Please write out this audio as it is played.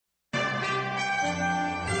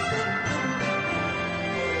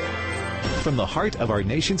From the heart of our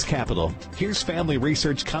nation's capital, here's Family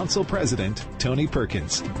Research Council President Tony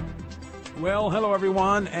Perkins. Well, hello,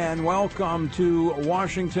 everyone, and welcome to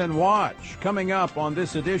Washington Watch. Coming up on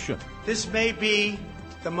this edition. This may be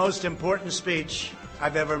the most important speech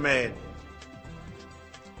I've ever made.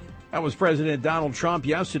 That was President Donald Trump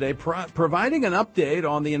yesterday providing an update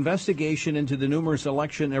on the investigation into the numerous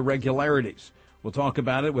election irregularities. We'll talk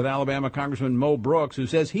about it with Alabama Congressman Mo Brooks, who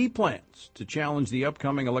says he plans to challenge the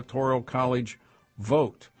upcoming Electoral College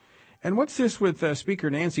vote. And what's this with Speaker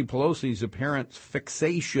Nancy Pelosi's apparent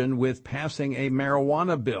fixation with passing a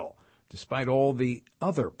marijuana bill, despite all the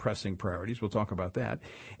other pressing priorities? We'll talk about that.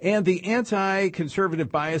 And the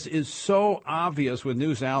anti-conservative bias is so obvious with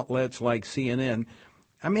news outlets like CNN.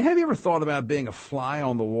 I mean, have you ever thought about being a fly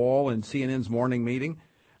on the wall in CNN's morning meeting?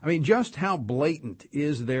 I mean, just how blatant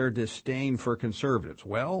is their disdain for conservatives?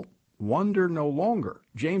 Well, wonder no longer.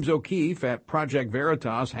 James O'Keefe at Project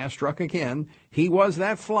Veritas has struck again. He was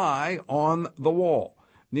that fly on the wall.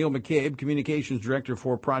 Neil McCabe, Communications Director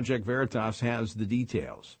for Project Veritas, has the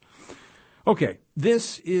details. Okay,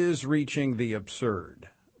 this is reaching the absurd.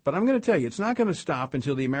 But I'm going to tell you, it's not going to stop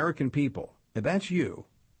until the American people, and that's you,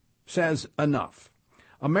 says enough.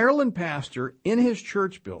 A Maryland pastor in his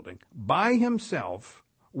church building by himself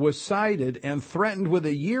was cited and threatened with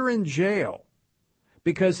a year in jail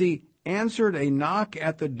because he answered a knock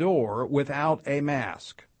at the door without a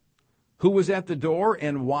mask. Who was at the door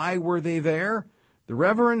and why were they there? The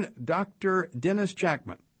Reverend Dr. Dennis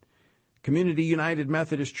Jackman, Community United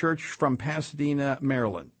Methodist Church from Pasadena,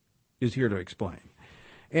 Maryland, is here to explain.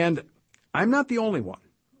 And I'm not the only one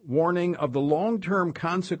warning of the long-term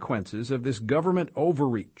consequences of this government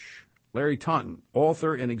overreach. Larry Taunton,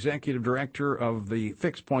 author and executive director of the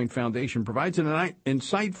Fixed Point Foundation, provides an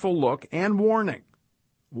insightful look and warning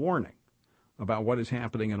about what is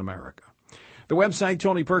happening in America. The website,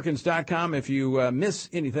 TonyPerkins.com. If you miss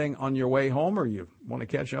anything on your way home or you want to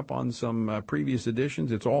catch up on some previous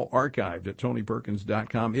editions, it's all archived at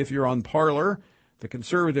TonyPerkins.com. If you're on Parler, the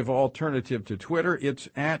conservative alternative to Twitter, it's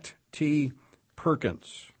at T.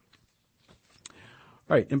 Perkins.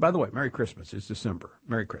 All right, and by the way, Merry Christmas. It's December.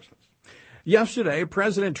 Merry Christmas. Yesterday,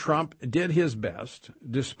 President Trump did his best,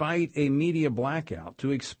 despite a media blackout, to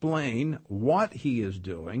explain what he is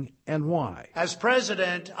doing and why. As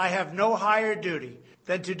president, I have no higher duty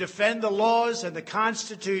than to defend the laws and the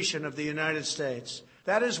Constitution of the United States.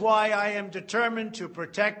 That is why I am determined to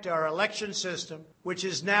protect our election system, which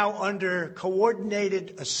is now under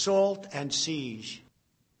coordinated assault and siege.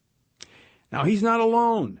 Now, he's not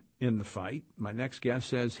alone in the fight. My next guest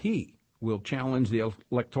says he will challenge the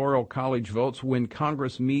Electoral College votes when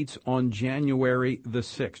Congress meets on January the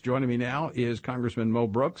 6th. Joining me now is Congressman Mo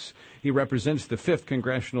Brooks. He represents the 5th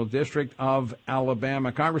Congressional District of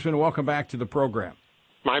Alabama. Congressman, welcome back to the program.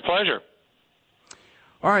 My pleasure.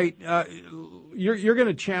 All right, you're going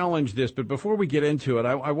to challenge this, but before we get into it,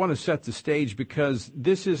 I want to set the stage because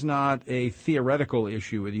this is not a theoretical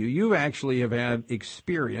issue with you. You actually have had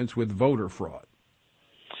experience with voter fraud.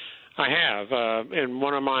 I have. In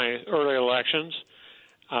one of my early elections,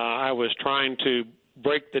 I was trying to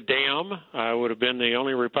break the dam. I would have been the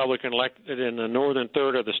only Republican elected in the northern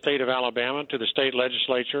third of the state of Alabama to the state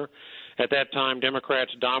legislature. At that time,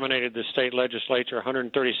 Democrats dominated the state legislature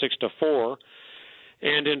 136-4.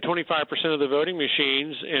 And in 25% of the voting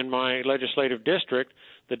machines in my legislative district,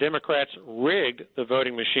 the Democrats rigged the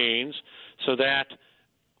voting machines so that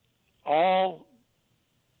all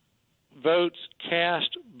votes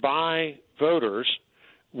cast by voters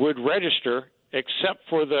would register except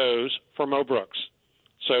for those for Mo Brooks.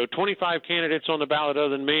 So 25 candidates on the ballot other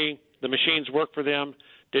than me, the machines worked for them,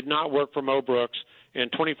 did not work for Mo Brooks.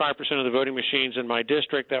 And 25% of the voting machines in my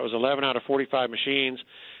district, that was 11 out of 45 machines.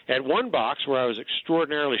 At one box where I was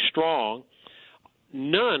extraordinarily strong,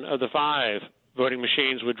 none of the 5 voting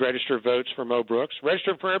machines would register votes for Mo Brooks,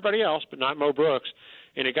 registered for everybody else, but not Mo Brooks.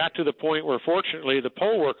 And it got to the point where, fortunately, the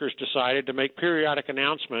poll workers decided to make periodic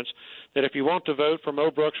announcements that if you want to vote for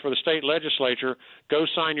Mo Brooks for the state legislature, go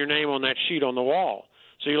sign your name on that sheet on the wall.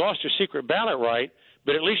 So you lost your secret ballot right,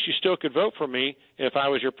 but at least you still could vote for me if I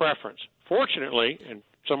was your preference. Fortunately, and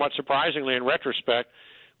somewhat surprisingly in retrospect,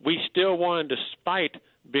 we still won despite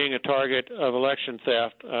being a target of election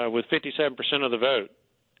theft with 57% of the vote.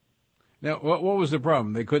 Now, what was the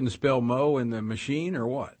problem? They couldn't spell Mo in the machine or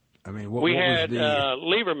what? I mean, we had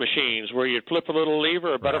lever machines where you'd flip a little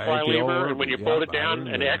lever, a butterfly lever, and when you pulled it down,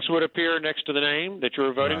 an X would appear next to the name that you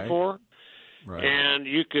were voting for. Right. And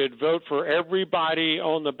you could vote for everybody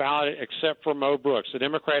on the ballot except for Mo Brooks. The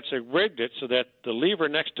Democrats had rigged it so that the lever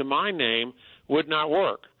next to my name would not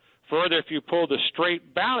work. Further, if you pull the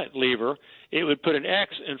straight ballot lever, it would put an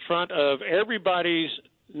X in front of everybody's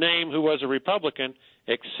name who was a Republican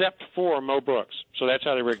except for Mo Brooks. So that's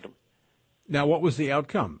how they rigged them. Now, what was the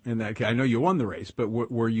outcome in that case? I know you won the race, but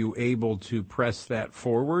were you able to press that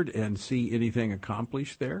forward and see anything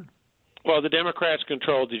accomplished there? Well, the Democrats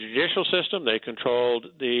controlled the judicial system. They controlled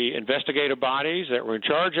the investigative bodies that were in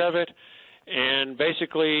charge of it. And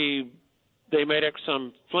basically, they made up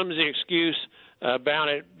some flimsy excuse about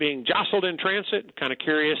it being jostled in transit. Kind of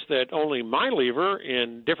curious that only my lever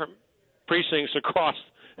in different precincts across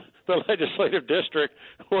the legislative district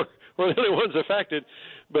were the only ones affected.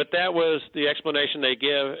 But that was the explanation they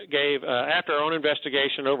gave after our own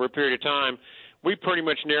investigation over a period of time. We pretty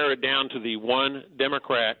much narrowed it down to the one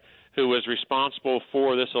Democrat who was responsible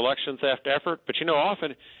for this election theft effort. But,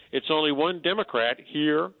 often it's only one Democrat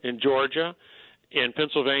here in Georgia, in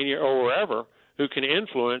Pennsylvania, or wherever who can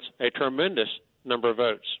influence a tremendous number of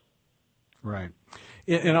votes. Right.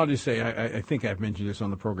 And I'll just say, I think I've mentioned this on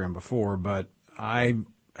the program before, but I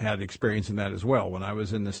had experience in that as well. When I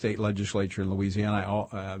was in the state legislature in Louisiana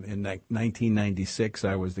in 1996,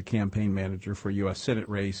 I was the campaign manager for a U.S. Senate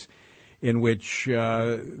race in which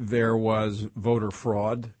there was voter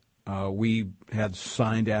fraud. We had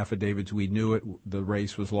signed affidavits. We knew it. The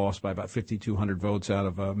race was lost by about 5,200 votes out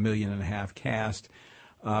of 1.5 million cast.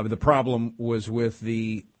 The problem was with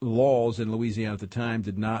the laws in Louisiana at the time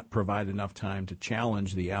did not provide enough time to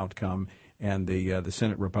challenge the outcome, and the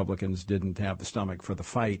Senate Republicans didn't have the stomach for the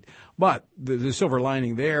fight. But the silver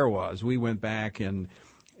lining there was we went back and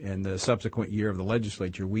in the subsequent year of the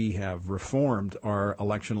legislature, we have reformed our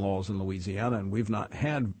election laws in Louisiana, and we've not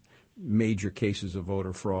had major cases of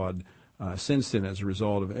voter fraud since then as a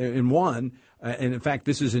result of it. And in fact,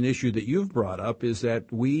 this is an issue that you've brought up, is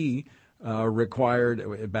that we required,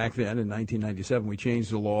 back then in 1997, we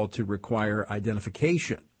changed the law to require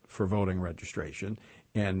identification for voting registration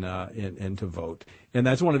and to vote. And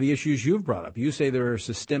that's one of the issues you've brought up. You say there are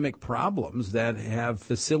systemic problems that have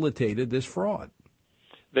facilitated this fraud.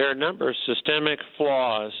 There are a number of systemic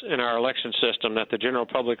flaws in our election system that the general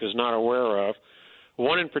public is not aware of.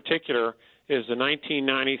 One in particular is the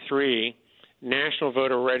 1993 National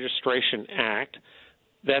Voter Registration Act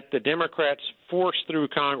that the Democrats forced through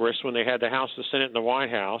Congress when they had the House, the Senate, and the White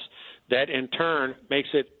House, that in turn makes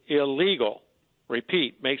it illegal,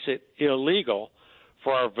 repeat, makes it illegal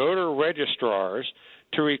for our voter registrars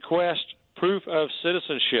to request proof of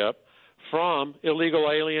citizenship from illegal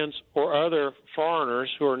aliens or other foreigners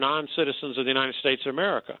who are non-citizens of the United States of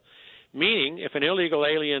America. Meaning, if an illegal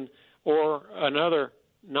alien or another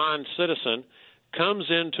non-citizen comes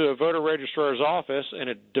into a voter registrar's office and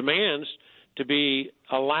it demands to be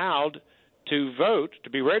allowed to vote, to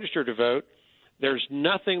be registered to vote, there's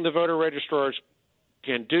nothing the voter registrars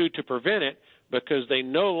can do to prevent it because they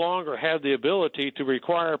no longer have the ability to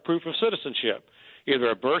require proof of citizenship, either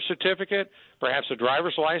a birth certificate, perhaps a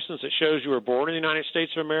driver's license that shows you were born in the United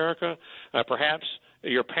States of America, perhaps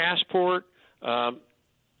your passport.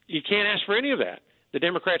 You can't ask for any of that. The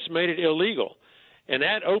Democrats made it illegal. And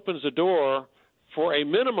that opens the door for a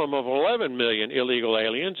minimum of 11 million illegal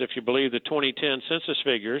aliens, if you believe the 2010 census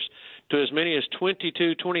figures, to as many as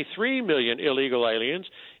 23 million illegal aliens,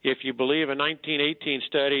 if you believe a 1918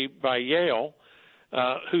 study by Yale,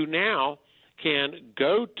 who now can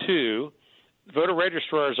go to the voter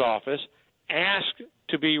registrar's office, ask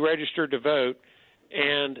to be registered to vote,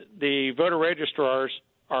 and the voter registrars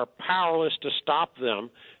are powerless to stop them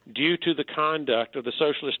due to the conduct of the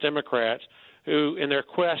Socialist Democrats who, in their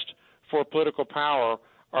quest for political power,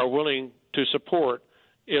 are willing to support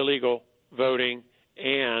illegal voting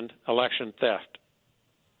and election theft.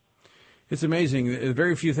 It's amazing. There are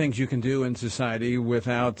very few things you can do in society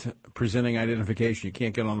without presenting identification. You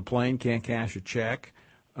can't get on a plane, can't cash a check,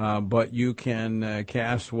 but you can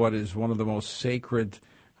cast what is one of the most sacred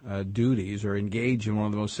duties, or engage in one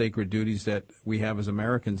of the most sacred duties that we have as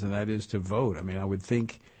Americans, and that is to vote. I mean, I would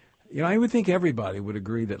think everybody would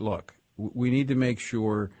agree that, look, we need to make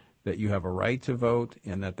sure that you have a right to vote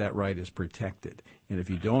and that right is protected. And if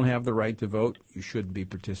you don't have the right to vote, you shouldn't be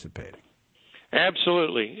participating.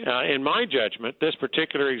 Absolutely. In my judgment, this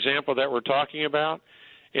particular example that we're talking about,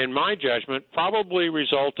 in my judgment, probably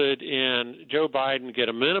resulted in Joe Biden get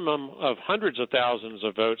a minimum of hundreds of thousands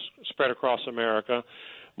of votes spread across America,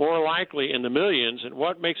 more likely in the millions. And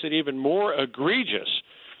what makes it even more egregious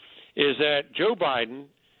is that Joe Biden,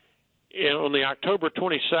 on the October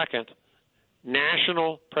 22nd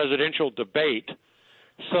national presidential debate,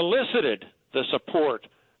 solicited the support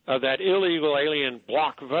of that illegal alien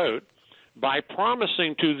block vote by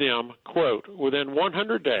promising to them, quote, within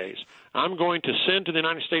 100 days, I'm going to send to the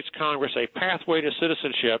United States Congress a pathway to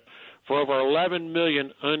citizenship for over 11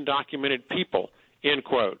 million undocumented people, end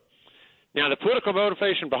quote. Now, the political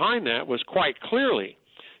motivation behind that was quite clearly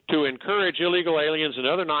to encourage illegal aliens and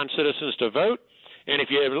other non-citizens to vote. And if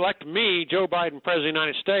you elect me, Joe Biden, President of the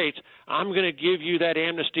United States, I'm going to give you that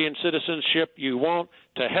amnesty and citizenship you want.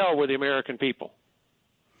 To hell with the American people.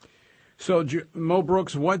 So, Mo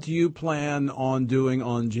Brooks, what do you plan on doing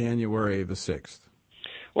on January the 6th?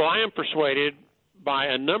 Well, I am persuaded by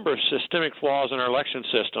a number of systemic flaws in our election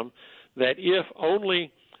system that if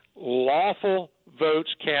only lawful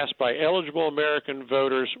votes cast by eligible American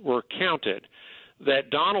voters were counted, that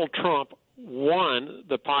Donald Trump won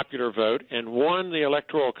the popular vote and won the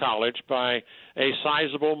Electoral College by a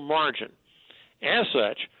sizable margin. As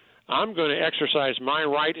such, I'm going to exercise my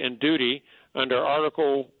right and duty under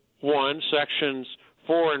Article 1, Sections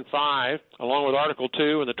 4 and 5, along with Article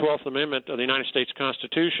 2 and the 12th Amendment of the United States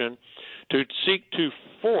Constitution, to seek to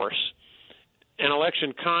force an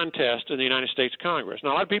election contest in the United States Congress.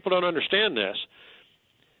 Now, a lot of people don't understand this.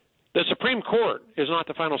 The Supreme Court is not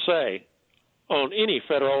the final say on any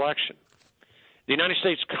federal election. The United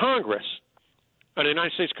States Congress, under the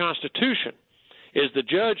United States Constitution, is the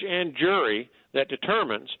judge and jury that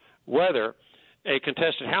determines whether a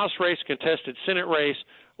contested House race, contested Senate race,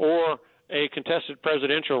 or a contested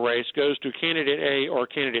presidential race goes to candidate A or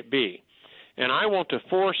candidate B. And I want to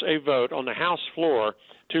force a vote on the House floor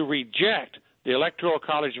to reject the Electoral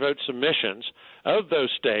College vote submissions of those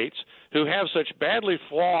states who have such badly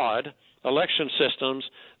flawed election systems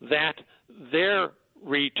that their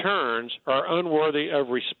returns are unworthy of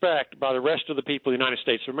respect by the rest of the people of the United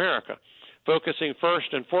States of America, focusing first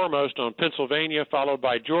and foremost on Pennsylvania, followed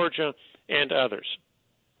by Georgia and others.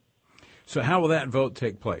 So how will that vote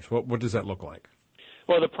take place? What does that look like?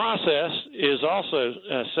 Well, the process is also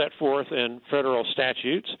set forth in federal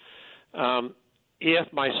statutes.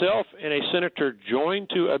 If myself and a senator join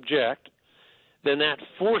to object, then that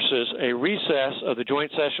forces a recess of the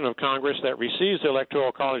joint session of Congress that receives the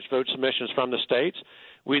Electoral College vote submissions from the states.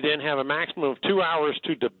 We then have a maximum of 2 hours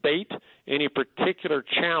to debate any particular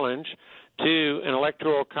challenge to an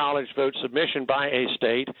Electoral College vote submission by a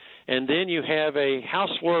state, and then you have a House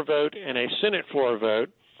floor vote and a Senate floor vote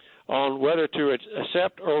on whether to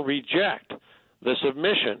accept or reject the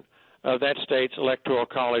submission of that state's Electoral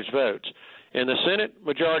College votes. In the Senate,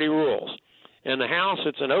 majority rules. In the House,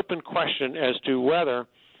 it's an open question as to whether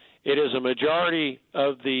it is a majority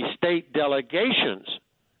of the state delegations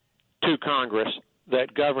to Congress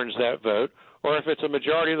that governs that vote, or if it's a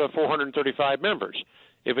majority of the 435 members.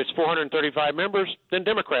 If it's 435 members, then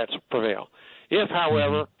Democrats prevail. If,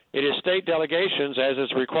 however, it is state delegations, as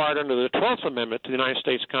is required under the 12th Amendment to the United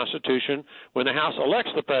States Constitution, when the House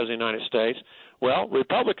elects the President of the United States, well,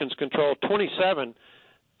 Republicans control 27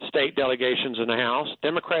 state delegations in the House.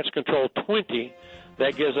 Democrats control 20.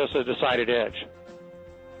 That gives us a decided edge.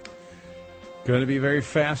 Going to be very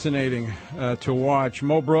fascinating to watch.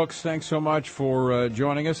 Mo Brooks, thanks so much for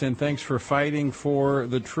joining us, and thanks for fighting for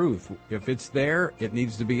the truth. If it's there, it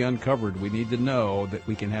needs to be uncovered. We need to know that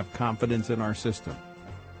we can have confidence in our system.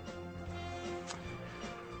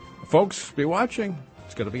 Folks, be watching.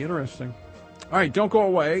 It's going to be interesting. All right, don't go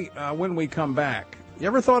away. When we come back, you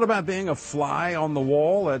ever thought about being a fly on the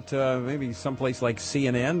wall at maybe someplace like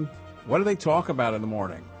CNN? What do they talk about in the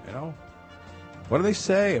morning, you know? What do they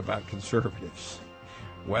say about conservatives?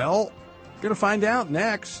 Well, we're going to find out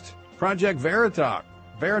next. Project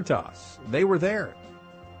Veritas, they were there.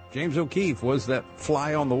 James O'Keefe was that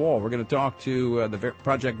fly on the wall. We're going to talk to the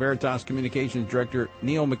Project Veritas Communications Director,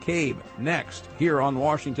 Neil McCabe, next here on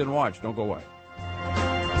Washington Watch. Don't go away.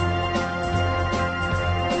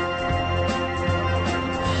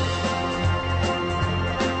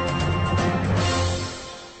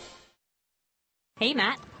 Hey,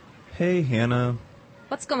 Matt. Hey, Hannah.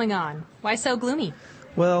 What's going on? Why so gloomy?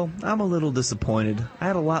 Well, I'm a little disappointed. I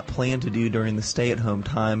had a lot planned to do during the stay-at-home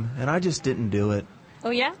time, and I just didn't do it. Oh,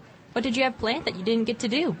 yeah? What did you have planned that you didn't get to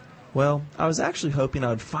do? Well, I was actually hoping I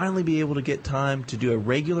would finally be able to get time to do a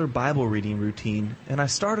regular Bible reading routine, and I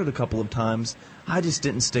started a couple of times. I just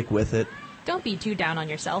didn't stick with it. Don't be too down on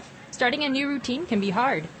yourself. Starting a new routine can be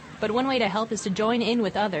hard, but one way to help is to join in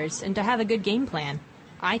with others and to have a good game plan.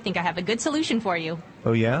 I think I have a good solution for you.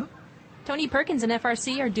 Oh, yeah? Tony Perkins and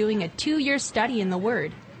FRC are doing a 2-year study in the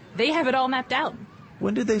Word. They have it all mapped out.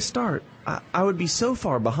 When did they start? I would be so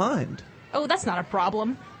far behind. Oh, that's not a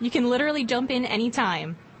problem. You can literally jump in any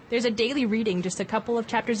time. There's a daily reading, just a couple of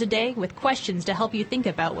chapters a day, with questions to help you think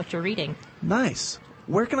about what you're reading. Nice.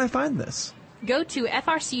 Where can I find this? Go to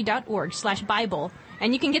frc.org/Bible,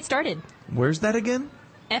 and you can get started. Where's that again?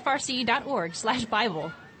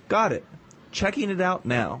 frc.org/Bible. Got it. Checking it out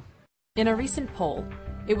now. In a recent poll,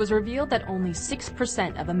 it was revealed that only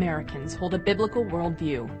 6% of Americans hold a biblical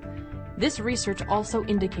worldview. This research also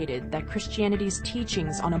indicated that Christianity's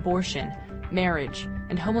teachings on abortion, marriage,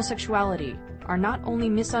 and homosexuality are not only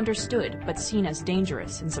misunderstood but seen as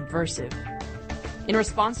dangerous and subversive. In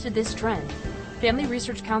response to this trend, Family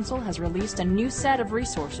Research Council has released a new set of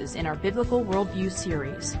resources in our Biblical Worldview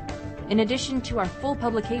series. In addition to our full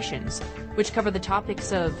publications, which cover the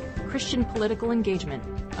topics of Christian political engagement,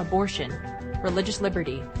 abortion, religious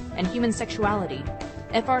liberty, and human sexuality,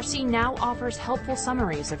 FRC now offers helpful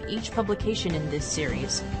summaries of each publication in this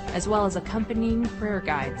series, as well as accompanying prayer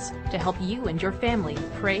guides to help you and your family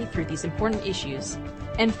pray through these important issues.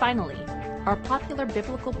 And finally, our popular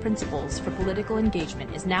biblical principles for political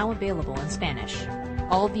engagement is now available in Spanish.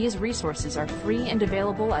 All of these resources are free and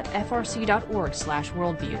available at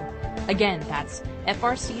frc.org/worldview. Again, that's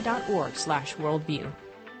frc.org/worldview.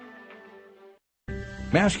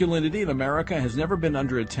 Masculinity in America has never been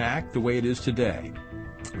under attack the way it is today.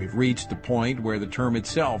 We've reached a point where the term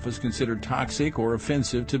itself is considered toxic or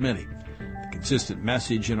offensive to many. The consistent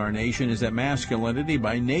message in our nation is that masculinity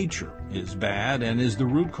by nature is bad and is the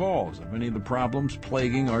root cause of many of the problems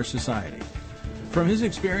plaguing our society. From his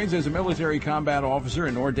experience as a military combat officer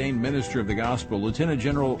and ordained minister of the gospel, Lieutenant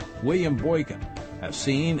General William Boykin has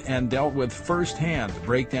seen and dealt with firsthand the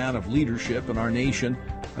breakdown of leadership in our nation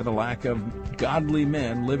by the lack of godly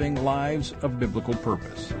men living lives of biblical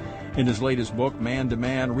purpose. In his latest book, Man to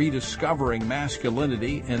Man, Rediscovering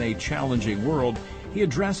Masculinity in a Challenging World, he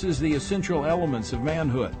addresses the essential elements of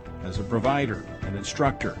manhood as a provider, an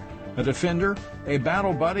instructor, a defender, a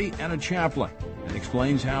battle buddy, and a chaplain, and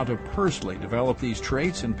explains how to personally develop these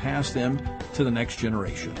traits and pass them to the next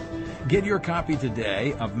generation. Get your copy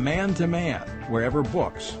today of Man to Man, wherever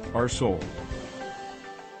books are sold.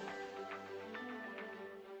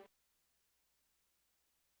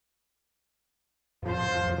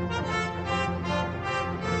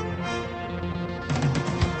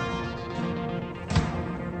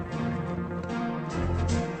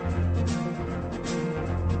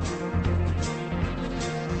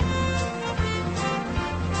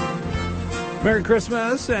 Merry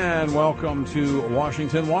Christmas and welcome to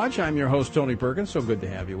Washington Watch. I'm your host, Tony Perkins. So good to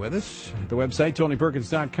have you with us. The website,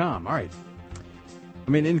 TonyPerkins.com. All right.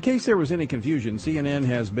 I mean, in case there was any confusion, CNN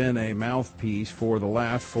has been a mouthpiece for the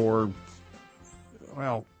left for,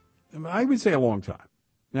 well, I would say a long time.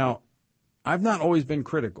 Now, I've not always been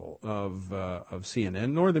critical of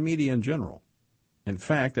CNN nor the media in general. In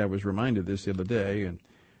fact, I was reminded this the other day, and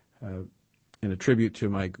in a tribute to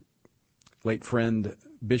my late friend,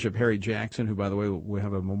 Bishop Harry Jackson, who, by the way, we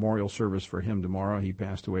have a memorial service for him tomorrow. He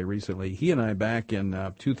passed away recently. He and I, back in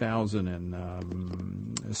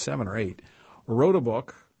 2007 or 8, wrote a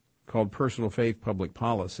book called Personal Faith, Public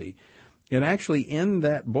Policy. And actually, in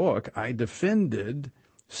that book, I defended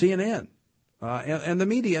CNN and the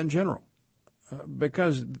media in general,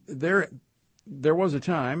 because there was a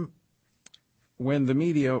time when the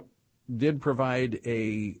media did provide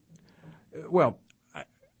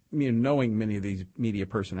knowing many of these media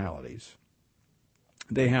personalities,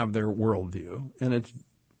 they have their worldview, and it's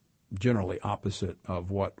generally opposite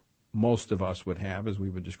of what most of us would have, as we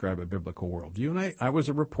would describe a biblical worldview. And I was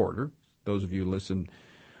a reporter. Those of you who listen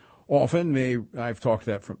often I've talked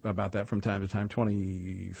about that from time to time.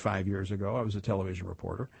 25 years ago, I was a television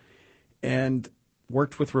reporter and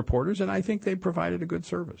worked with reporters, and I think they provided a good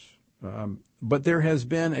service. But there has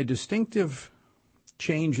been a distinctive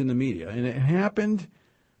change in the media, and it happened.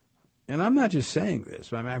 And I'm not just saying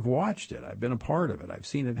this. I mean, I've watched it. I've been a part of it. I've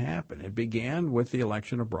seen it happen. It began with the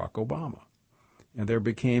election of Barack Obama. And there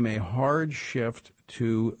became a hard shift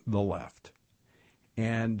to the left.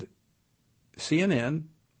 And CNN,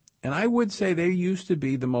 and I would say they used to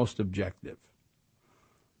be the most objective.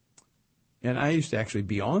 And I used to actually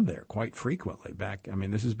be on there quite frequently back. I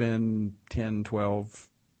mean, this has been 10, 12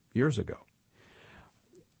 years ago.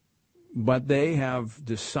 But they have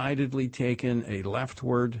decidedly taken a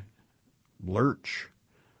leftward lurch.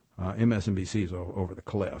 MSNBC is over the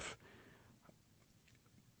cliff.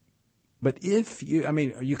 But you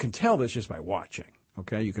can tell this just by watching,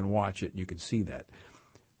 okay? You can watch it, you can see that.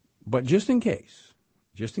 But just in case,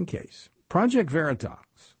 Project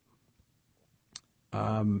Veritas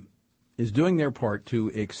is doing their part to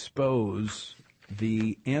expose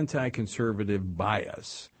the anti-conservative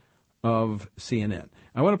bias of CNN.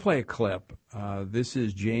 I want to play a clip. This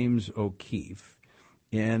is James O'Keefe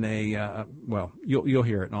in you'll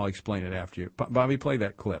hear it and I'll explain it after you. Bobby, play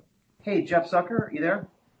that clip. Hey, Jeff Zucker, you there?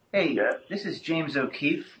 Hey, Yes. This is James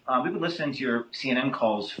O'Keefe. We've been listening to your CNN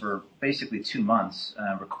calls for basically 2 months,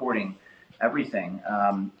 recording everything.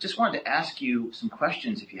 Just wanted to ask you some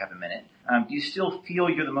questions if you have a minute. Do you still feel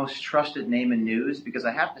you're the most trusted name in news? Because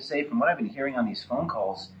I have to say, from what I've been hearing on these phone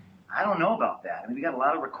calls, I don't know about that. I mean, we got a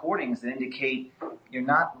lot of recordings that indicate you're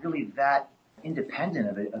not really that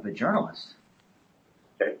independent of a journalist.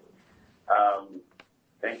 Okay.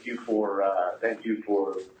 Thank you for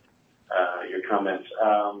your comments.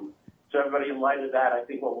 So everybody, in light of that, I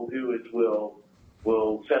think what we'll do is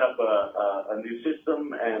we'll set up a new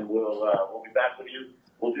system, and we'll be back with you.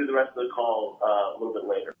 We'll do the rest of the call a little bit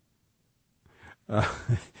later.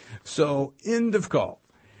 So end of call.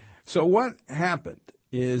 So what happened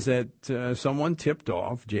is that someone tipped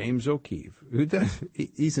off James O'Keefe, who does,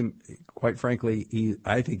 quite frankly,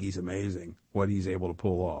 I think he's amazing what he's able to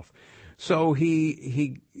pull off. So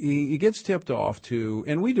he gets tipped off to,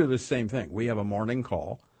 and we do the same thing. We have a morning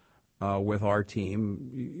call with our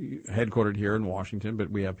team, headquartered here in Washington, but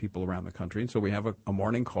we have people around the country. And so we have a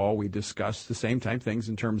morning call. We discuss the same type things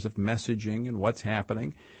in terms of messaging and what's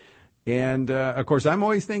happening. And, of course, I'm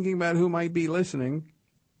always thinking about who might be listening.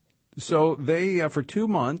 So they, for 2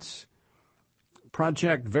 months,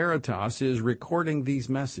 Project Veritas is recording these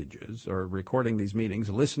messages or recording these meetings,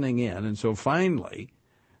 listening in. And so finally,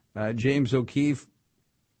 James O'Keefe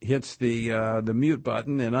hits the mute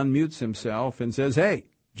button and unmutes himself and says, "Hey,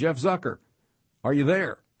 Jeff Zucker, are you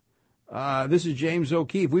there? This is James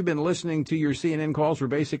O'Keefe. We've been listening to your CNN calls for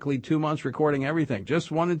basically 2 months, recording everything.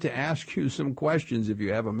 Just wanted to ask you some questions if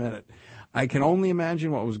you have a minute." I can only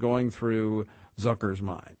imagine what was going through Zucker's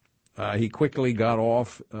mind. He quickly got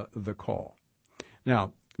off the call.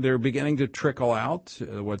 Now, they're beginning to trickle out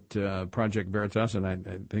what Project Veritas, and I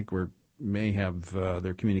think we may have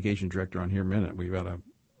their communication director on here in a minute. We've got an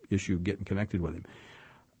issue getting connected with him.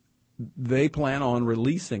 They plan on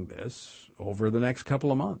releasing this over the next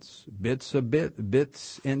couple of months, bits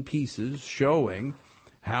and pieces showing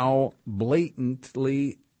how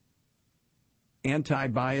blatantly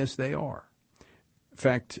anti-bias they are. In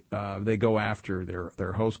fact, they go after,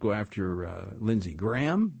 their hosts go after Lindsey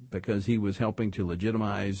Graham because he was helping to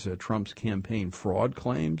legitimize Trump's campaign fraud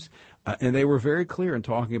claims. And they were very clear in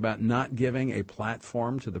talking about not giving a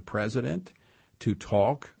platform to the president to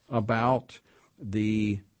talk about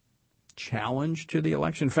the challenge to the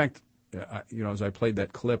election. In fact, as I played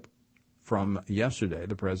that clip from yesterday,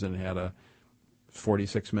 the president had a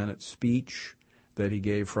 46-minute speech that he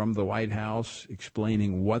gave from the White House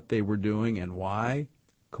explaining what they were doing and why.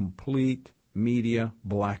 Complete media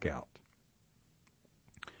blackout.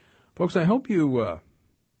 Folks, I hope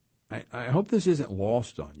I hope this isn't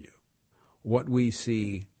lost on you, what we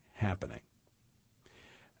see happening.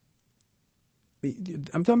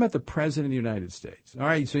 I'm talking about the President of the United States. All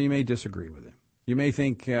right, so you may disagree with him. You may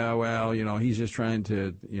think, he's just trying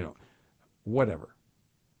to, whatever.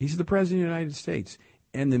 He's the President of the United States,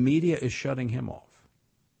 and the media is shutting him off,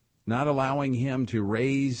 not allowing him to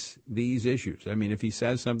raise these issues. I mean, if he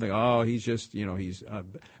says something, he's just, he's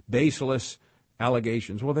baseless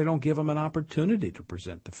allegations. Well, they don't give him an opportunity to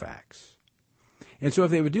present the facts. And so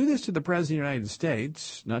if they would do this to the President of the United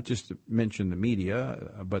States, not just to mention the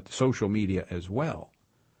media, but social media as well,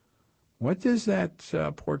 what does that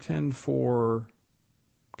portend for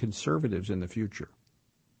conservatives in the future?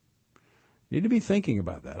 You need to be thinking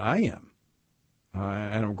about that. I am.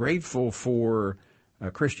 And I'm grateful for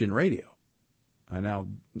Christian radio. Now,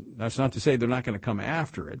 that's not to say they're not going to come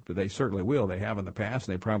after it, but they certainly will. They have in the past,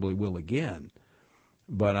 and they probably will again.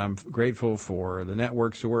 But I'm grateful for the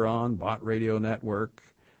networks that we're on, Bot Radio Network,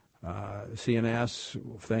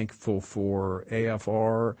 CNS, thankful for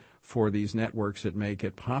AFR, for these networks that make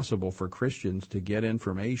it possible for Christians to get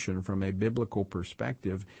information from a biblical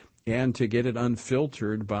perspective and to get it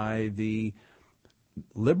unfiltered by the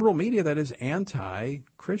liberal media that is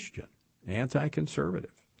anti-Christian,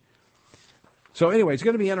 anti-conservative. So anyway, it's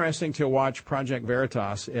going to be interesting to watch Project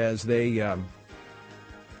Veritas as they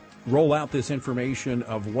roll out this information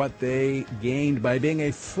of what they gained by being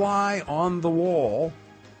a fly on the wall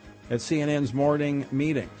at CNN's morning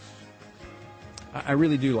meetings. I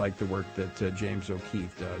really do like the work that James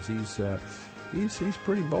O'Keefe does. He's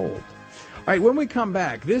pretty bold. All right, when we come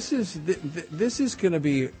back, this is going to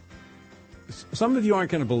be. Some of you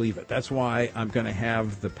aren't going to believe it. That's why I'm going to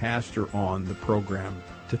have the pastor on the program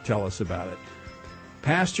to tell us about it.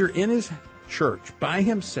 Pastor in his church by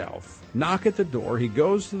himself, knock at the door. He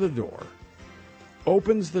goes to the door,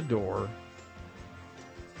 opens the door.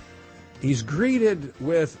 He's greeted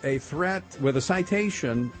with a threat, with a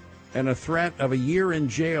citation and a threat of a year in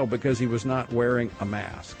jail because he was not wearing a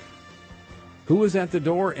mask. Who was at the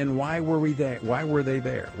door, and why were we there? Why were they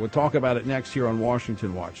there? We'll talk about it next here on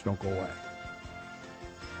Washington Watch. Don't go away.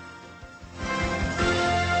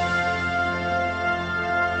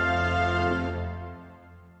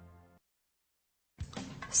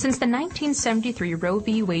 Since the 1973 Roe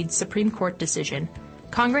v. Wade Supreme Court decision,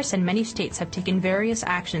 Congress and many states have taken various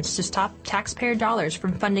actions to stop taxpayer dollars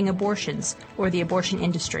from funding abortions or the abortion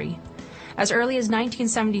industry. As early as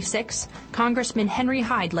 1976, Congressman Henry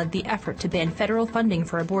Hyde led the effort to ban federal funding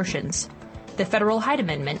for abortions. The Federal Hyde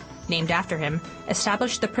Amendment, named after him,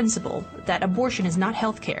 established the principle that abortion is not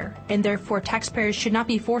health care, and therefore taxpayers should not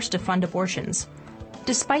be forced to fund abortions.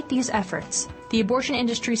 Despite these efforts, the abortion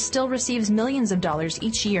industry still receives millions of dollars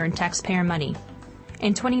each year in taxpayer money.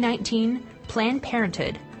 In 2019, Planned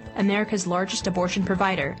Parenthood, America's largest abortion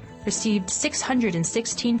provider, received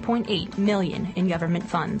 $616.8 million in government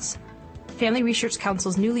funds. Family Research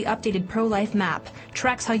Council's newly updated pro-life map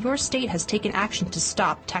tracks how your state has taken action to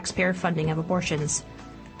stop taxpayer funding of abortions.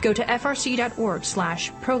 Go to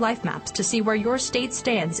frc.org/pro-life-maps to see where your state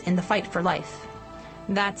stands in the fight for life.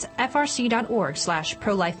 That's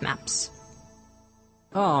frc.org/pro-life-maps.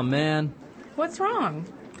 Oh, man. What's wrong?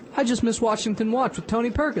 I just missed Washington Watch with Tony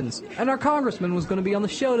Perkins, and our congressman was going to be on the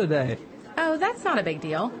show today. Oh, that's not a big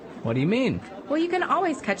deal. What do you mean? Well, you can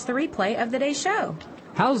always catch the replay of the day's show.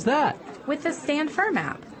 How's that? With the Stand Firm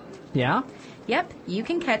app. Yeah? Yep, you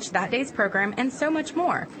can catch that day's program and so much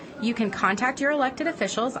more. You can contact your elected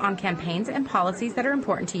officials on campaigns and policies that are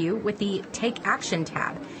important to you with the Take Action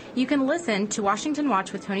tab. You can listen to Washington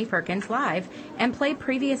Watch with Tony Perkins live and play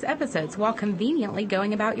previous episodes while conveniently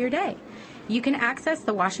going about your day. You can access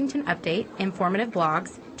the Washington Update, informative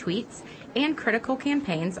blogs, tweets, and critical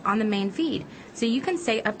campaigns on the main feed, so you can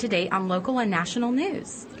stay up to date on local and national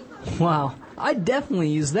news. Wow, I definitely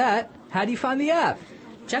use that. How do you find the app?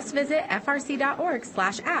 Just visit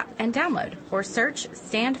frc.org/app and download, or search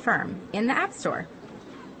Stand Firm in the App Store.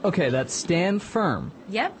 Okay, that's Stand Firm.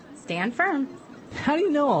 Yep, Stand Firm. How do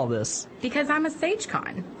you know all this? Because I'm a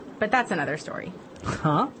SageCon, but that's another story.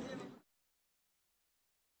 Huh?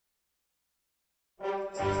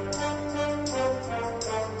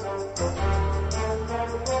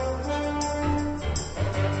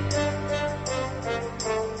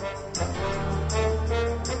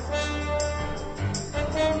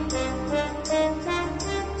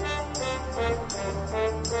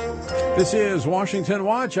 This is Washington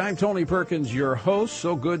Watch. I'm Tony Perkins, your host.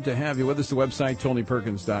 So good to have you with us. The website,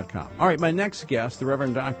 TonyPerkins.com. All right, my next guest, the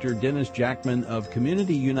Reverend Dr. Dennis Jackman of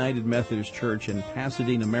Community United Methodist Church in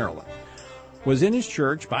Pasadena, Maryland, was in his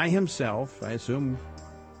church by himself, I assume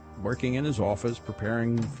working in his office,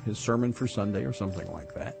 preparing his sermon for Sunday or something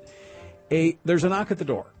like that. There's a knock at the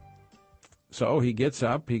door. So he gets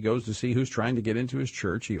up, he goes to see who's trying to get into his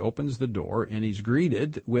church. He opens the door, and he's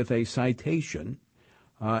greeted with a citation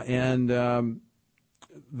and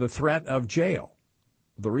the threat of jail.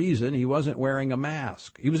 The reason, he wasn't wearing a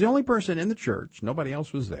mask. He was the only person in the church. Nobody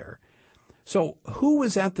else was there. So who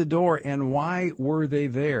was at the door, and why were they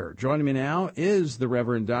there? Joining me now is the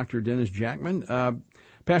Reverend Dr. Dennis Jackman.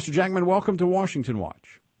 Pastor Jackman, welcome to Washington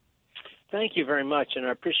Watch. Thank you very much, and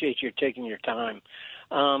I appreciate you taking your time.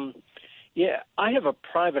 I have a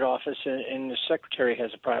private office, and the secretary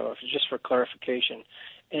has a private office, just for clarification.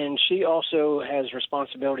 And she also has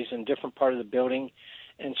responsibilities in a different part of the building,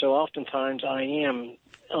 and so oftentimes I am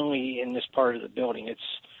only in this part of the building.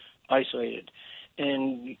 It's isolated.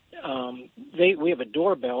 And we have a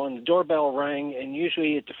doorbell, and the doorbell rang, and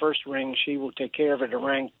usually at the first ring she will take care of it. It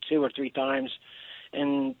rang 2 or 3 times.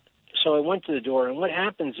 And so I went to the door, and what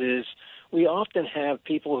happens is we often have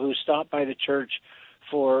people who stop by the church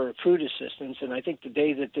for food assistance, and I think the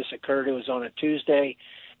day that this occurred, it was on a Tuesday,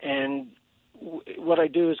 and what I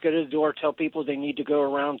do is go to the door, tell people they need to go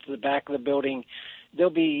around to the back of the building.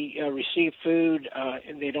 They'll be receive food,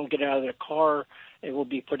 and they don't get out of their car. It will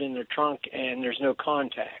be put in their trunk, and there's no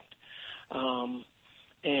contact.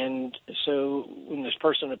 And so when this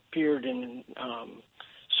person appeared and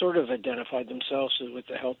sort of identified themselves with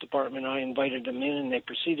the health department, I invited them in, and they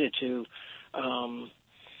proceeded to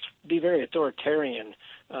be very authoritarian,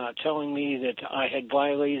 telling me that I had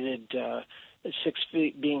violated 6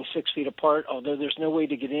 feet, being 6 feet apart, although there's no way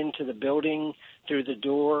to get into the building through the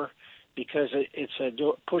door because it's a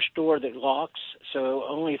push door that locks, so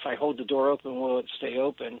only if I hold the door open will it stay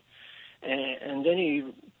open. And then he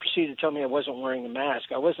proceeded to tell me I wasn't wearing a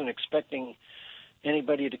mask. I wasn't expecting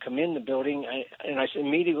anybody to come in the building, and I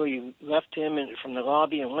immediately left him from the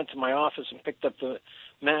lobby and went to my office and picked up the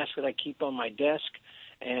mask that I keep on my desk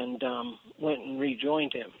and went and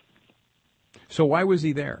rejoined him. So why was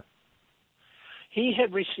he there? He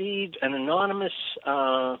had received an anonymous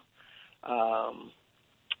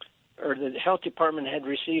or the health department had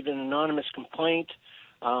received an anonymous complaint.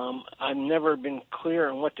 I've never been clear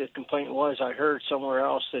on what the complaint was. I heard somewhere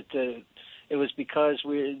else that it was because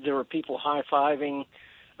there were people high-fiving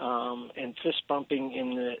and fist-bumping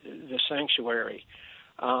in the sanctuary.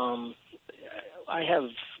 I have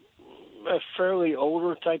a fairly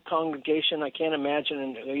older type congregation. I can't imagine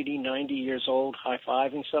an 80, 90 years old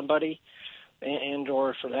high-fiving somebody and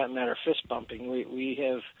or, for that matter, fist-bumping. We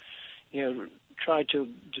have, tried to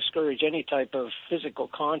discourage any type of physical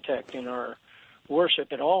contact in our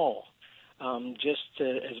worship at all. Just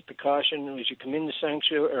as a precaution, as you come in the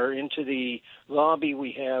sanctuary or into the lobby,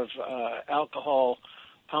 we have alcohol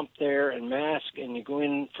pumped there and mask, and you go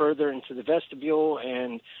in further into the vestibule,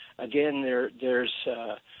 and again, there's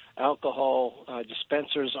alcohol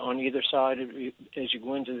dispensers on either side as you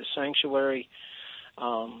go into the sanctuary.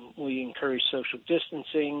 We encourage social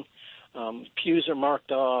distancing. Pews are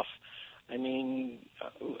marked off. I mean,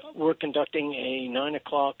 we're conducting a 9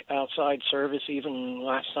 o'clock outside service even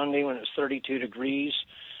last Sunday when it was 32 degrees,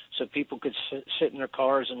 so people could sit in their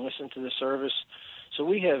cars and listen to the service. So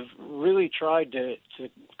we have really tried to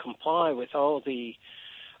comply with all the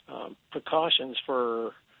precautions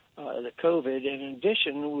for the COVID. In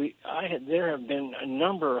addition, there have been a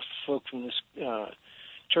number of folk from this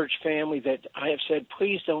church family that I have said,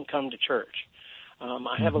 please don't come to church.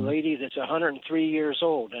 I have a lady that's 103 years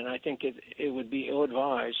old, and I think it would be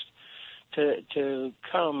ill-advised to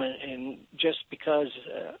come and just because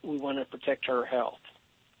we want to protect her health.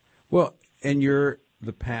 Well, and you're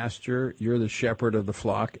the pastor, you're the shepherd of the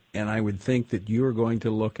flock, and I would think that you are going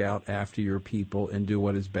to look out after your people and do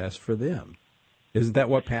what is best for them. Isn't that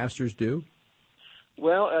what pastors do?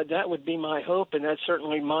 Well, that would be my hope, and that's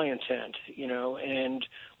certainly my intent, and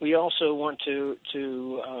we also want to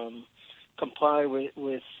comply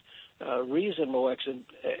with reasonable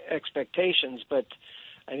expectations, but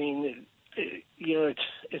I mean,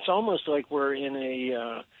 it's almost like we're in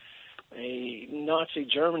a Nazi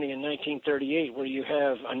Germany in 1938, where you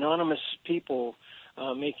have anonymous people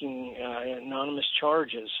making anonymous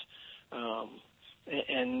charges,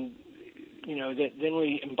 and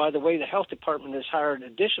by the way, the health department has hired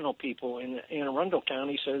additional people in Anne Arundel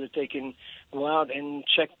County so that they can go out and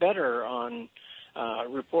check better on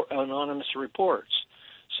anonymous reports.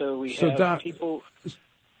 So we have people.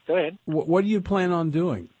 Go ahead. What do you plan on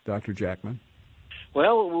doing, Dr. Jackman?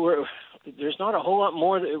 Well, there's not a whole lot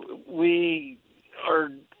more that we are.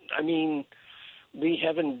 I mean, we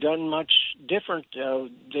haven't done much different.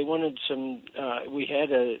 They wanted some. We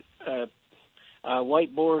had a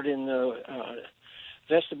whiteboard in the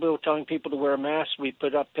vestibule telling people to wear a mask. We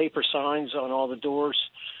put up paper signs on all the doors.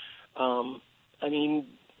 I mean,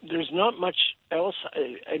 there's not much else.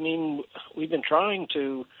 I mean, we've been trying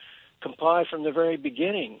to comply from the very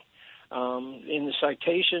beginning. In the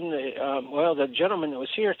citation, the gentleman that was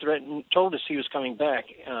here told us he was coming back,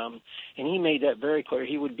 and he made that very clear.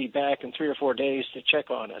 He would be back in 3 or 4 days to check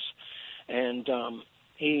on us, and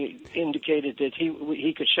he indicated that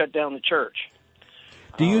he could shut down the church.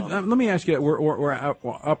 Do you? Let me ask you. We're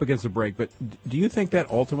up against the break, but do you think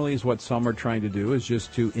that ultimately is what some are trying to do? Is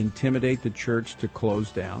just to intimidate the church to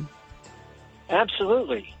close down?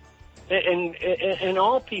 Absolutely, and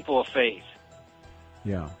all people of faith.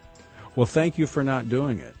 Yeah. Well, thank you for not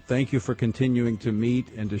doing it. Thank you for continuing to meet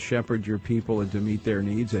and to shepherd your people and to meet their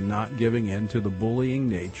needs and not giving in to the bullying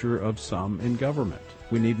nature of some in government.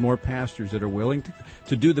 We need more pastors that are willing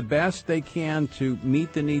to do the best they can to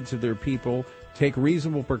meet the needs of their people, take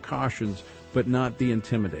reasonable precautions, but not be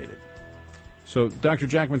intimidated. So, Dr.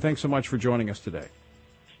 Jackman, thanks so much for joining us today.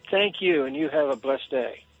 Thank you, and you have a blessed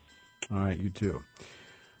day. All right, you too.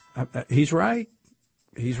 He's right.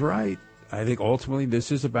 He's right. I think ultimately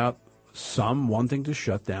this is about some wanting to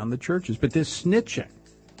shut down the churches. But this snitching,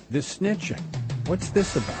 what's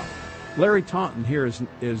this about? Larry Taunton here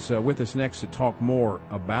is with us next to talk more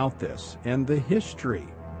about this and the history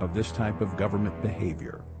of this type of government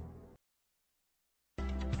behavior.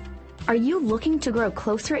 Are you looking to grow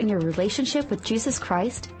closer in your relationship with Jesus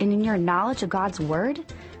Christ and in your knowledge of God's Word?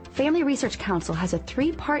 Family Research Council has a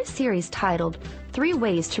 3-part series titled 3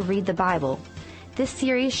 Ways to Read the Bible. This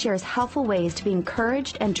series shares helpful ways to be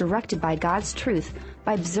encouraged and directed by God's truth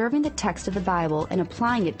by observing the text of the Bible and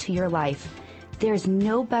applying it to your life. There is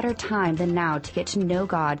no better time than now to get to know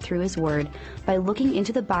God through His Word by looking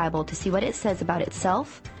into the Bible to see what it says about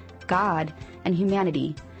itself, God, and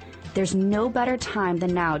humanity. There's no better time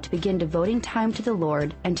than now to begin devoting time to the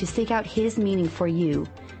Lord and to seek out His meaning for you.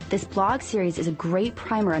 This blog series is a great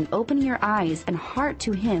primer on opening your eyes and heart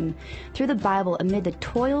to Him through the Bible amid the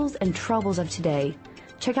toils and troubles of today.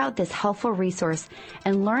 Check out this helpful resource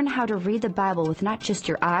and learn how to read the Bible with not just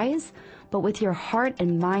your eyes, but with your heart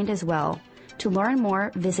and mind as well. To learn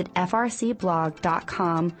more, visit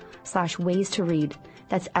frcblog.com/ways to read.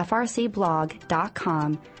 That's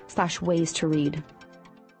frcblog.com/ways to read.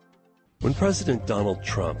 When President Donald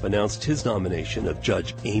Trump announced his nomination of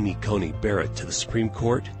Judge Amy Coney Barrett to the Supreme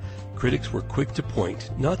Court, critics were quick to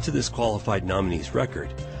point not to this qualified nominee's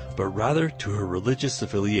record, but rather to her religious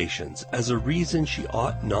affiliations as a reason she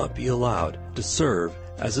ought not be allowed to serve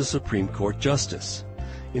as a Supreme Court justice.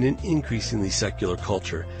 In an increasingly secular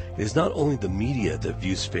culture, it is not only the media that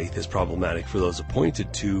views faith as problematic for those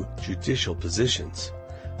appointed to judicial positions.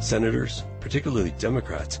 Senators, particularly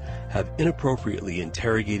Democrats, have inappropriately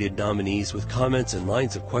interrogated nominees with comments and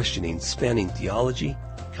lines of questioning spanning theology,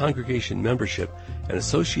 congregation membership, and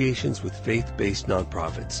associations with faith-based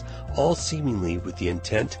nonprofits, all seemingly with the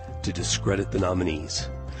intent to discredit the nominees.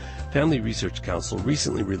 Family Research Council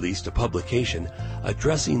recently released a publication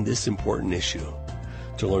addressing this important issue.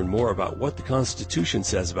 To learn more about what the Constitution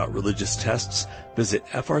says about religious tests, visit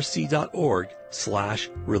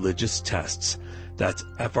frc.org/religious tests. That's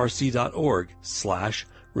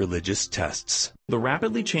frc.org/religious tests. The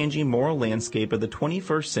rapidly changing moral landscape of the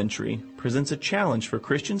 21st century presents a challenge for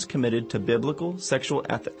Christians committed to biblical sexual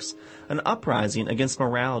ethics. An uprising against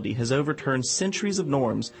morality has overturned centuries of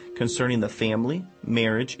norms concerning the family,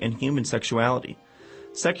 marriage, and human sexuality.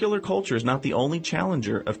 Secular culture is not the only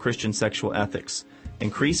challenger of Christian sexual ethics.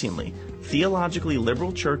 Increasingly, theologically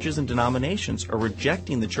liberal churches and denominations are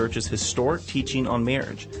rejecting the church's historic teaching on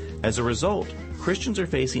marriage. As a result, Christians are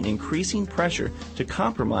facing increasing pressure to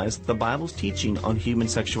compromise the Bible's teaching on human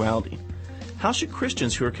sexuality. How should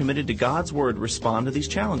Christians who are committed to God's Word respond to these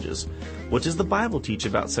challenges? What does the Bible teach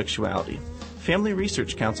about sexuality? Family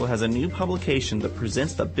Research Council has a new publication that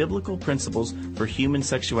presents the biblical principles for human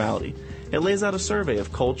sexuality. It lays out a survey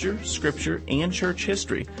of culture, scripture, and church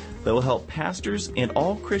history that will help pastors and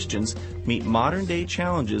all Christians meet modern-day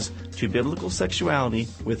challenges to biblical sexuality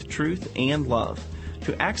with truth and love.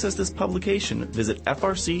 To access this publication, visit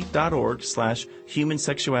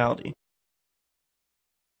frc.org/human-sexuality.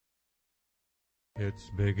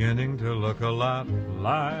 It's beginning to look a lot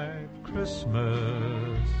like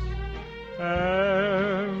Christmas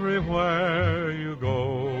everywhere you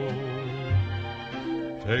go.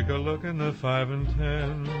 Take a look in the 5 and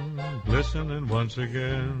 10, glistening once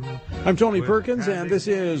again. I'm Tony Perkins, and this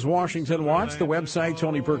is Washington Watch, the website,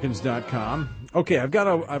 TonyPerkins.com. Okay, I've got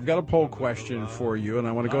a poll question for you, and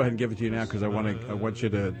I want to go ahead and give it to you now because I want you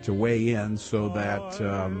to weigh in so that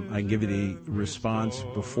I can give you the response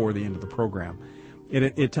before the end of the program.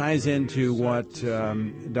 It ties into what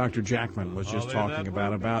Dr. Jackman was just talking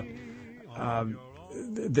about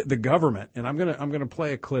the government, and I'm gonna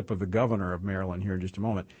play a clip of the governor of Maryland here in just a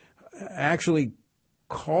moment, actually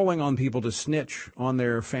calling on people to snitch on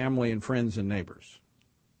their family and friends and neighbors.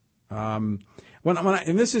 And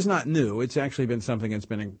this is not new; it's actually been something that's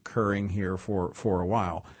been occurring here for a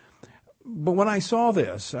while. But when I saw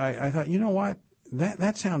this, I thought, you know what?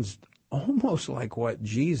 That sounds almost like what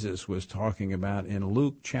Jesus was talking about in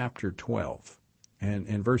Luke chapter 12, and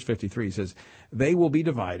in verse 53, he says, "They will be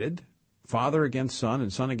divided." Father against son,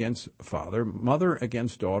 and son against father, mother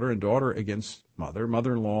against daughter, and daughter against mother,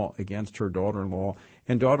 mother-in-law against her daughter-in-law,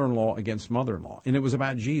 and daughter-in-law against mother-in-law. And it was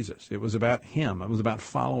about Jesus. It was about him. It was about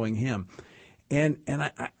following him. And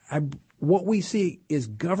what we see is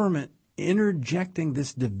government interjecting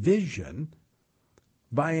this division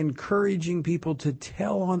by encouraging people to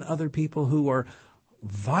tell on other people who are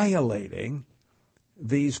violating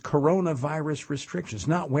these coronavirus restrictions,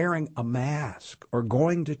 not wearing a mask or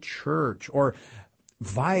going to church or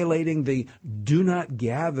violating the do not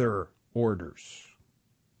gather orders.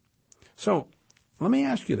 So let me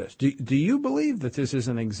ask you this. Do you believe that this is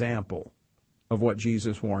an example of what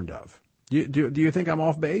Jesus warned of? Do you think I'm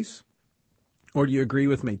off base? Or do you agree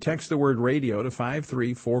with me? Text the word radio to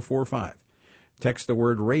 53445. Text the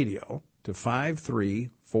word radio to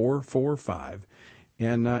 53445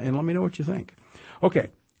 and let me know what you think. Okay,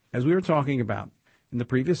 as we were talking about in the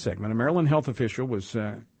previous segment, a Maryland health official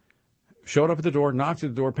showed up at the door, knocked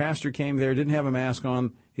at the door. Pastor came there, didn't have a mask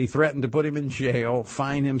on. He threatened to put him in jail,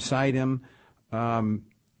 fine him, cite him.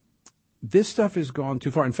 This stuff has gone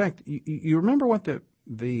too far. In fact, you remember what the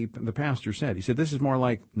pastor said. He said this is more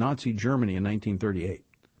like Nazi Germany in 1938.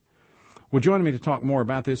 Well, joining me to talk more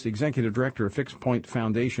about this, the executive director of Fixed Point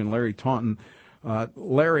Foundation, Larry Taunton,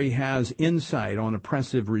 Larry has insight on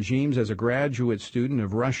oppressive regimes. As a graduate student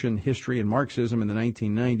of Russian history and Marxism in the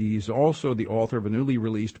 1990s, he's also the author of a newly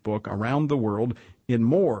released book, Around the World in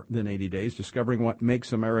More Than 80 Days, Discovering What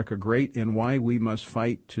Makes America Great and Why We Must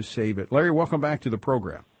Fight to Save It. Larry, welcome back to the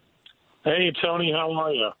program. Hey, Tony, how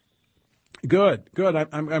are you? Good.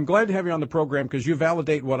 I'm glad to have you on the program because you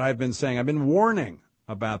validate what I've been saying. I've been warning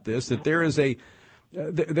about this, that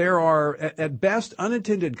there are, at best,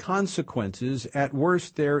 unintended consequences. At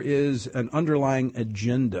worst, there is an underlying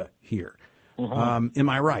agenda here. Mm-hmm. Am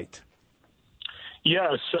I right?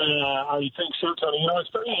 Yes, I think so, Tony. It's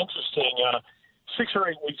very interesting. 6 or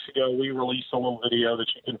 8 weeks ago, we released a little video that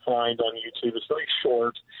you can find on YouTube. It's very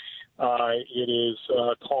short. It is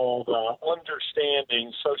called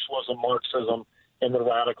Understanding Socialism, Marxism, and the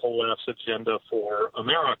Radical Left's Agenda for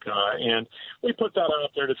America. And we put that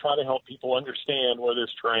out there to try to help people understand where this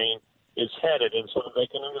train is headed and so that they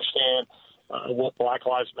can understand what Black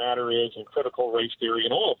Lives Matter is and critical race theory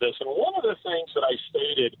and all of this. And one of the things that I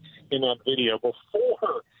stated in that video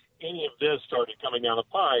before any of this started coming down the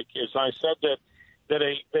pike is I said that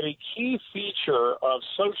a key feature of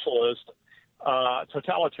socialist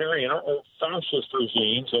totalitarian or fascist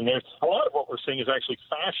regimes, and there's a lot of what we're seeing is actually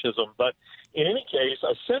fascism, but in any case,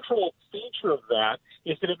 a central feature of that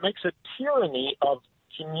is that it makes a tyranny of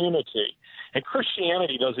community. And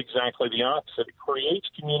Christianity does exactly the opposite. It creates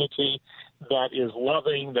community that is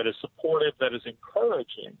loving, that is supportive, that is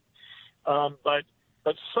encouraging.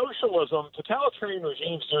 But socialism, totalitarian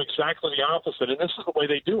regimes do exactly the opposite, and this is the way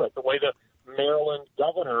they do it, the way the Maryland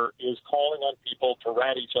governor is calling on people to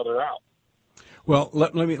rat each other out. Well,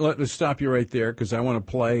 let me stop you right there because I want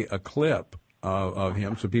to play a clip of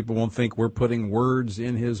him so people won't think we're putting words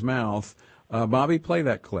in his mouth. Bobby, play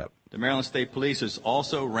that clip. The Maryland State Police is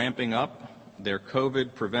also ramping up their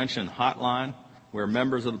COVID prevention hotline where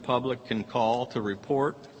members of the public can call to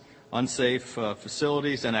report unsafe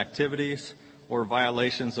facilities and activities or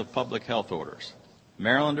violations of public health orders.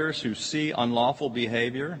 Marylanders who see unlawful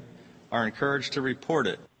behavior are encouraged to report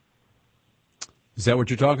it. Is that what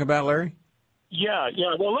you're talking about, Larry? Yeah.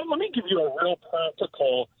 Well, let me give you a real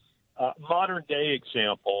practical, modern-day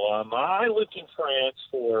example. I lived in France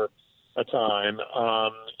for a time,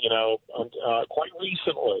 quite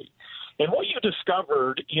recently. And what you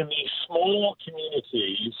discovered in these small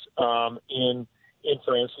communities in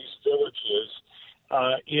France, these villages,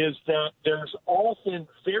 is that there's often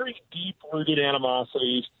very deep-rooted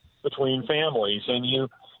animosities between families. And you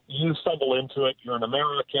stumble into it, you're an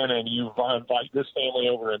American, and you invite this family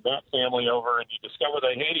over and that family over, and you discover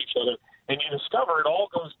they hate each other, and you discover it all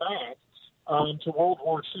goes back to World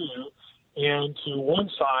War II and to one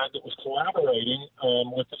side that was collaborating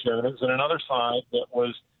with the Germans and another side that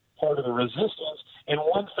was part of the resistance, and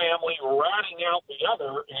one family ratting out the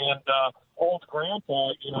other, and old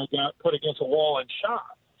grandpa, got put against a wall and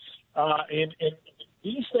shot. And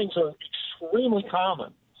these things are extremely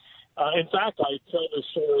common. In fact, I tell this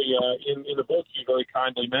story in the book you very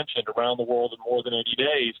kindly mentioned, Around the World in More Than 80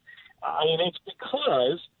 Days. And it's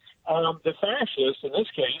because the fascists, in this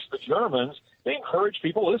case, the Germans, they encourage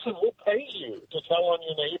people, listen, we'll pay you to tell on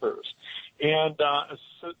your neighbors. And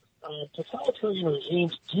totalitarian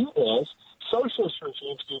regimes do this, socialist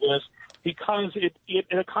regimes do this, because it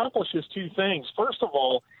accomplishes two things. First of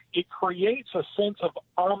all, it creates a sense of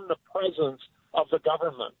omnipresence of the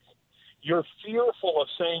government. You're fearful of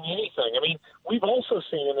saying anything. I mean, we've also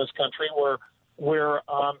seen in this country where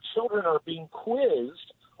children are being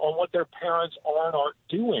quizzed on what their parents are and aren't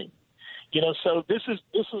doing. So this is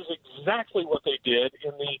exactly what they did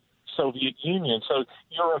in the Soviet Union. So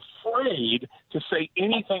you're afraid to say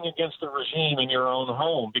anything against the regime in your own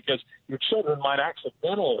home because your children might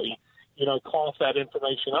accidentally, cough that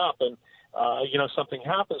information up and something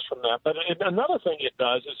happens from that. But another thing it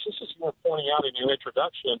does is, just as you were pointing out in your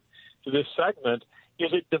introduction to this segment,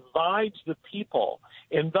 is it divides the people,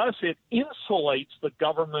 and thus it insulates the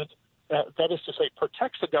government, that is to say,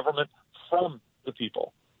 protects the government from the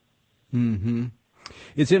people. Mm-hmm.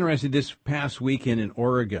 It's interesting, this past weekend in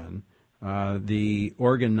Oregon, the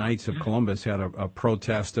Oregon Knights of Columbus had a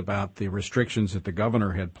protest about the restrictions that the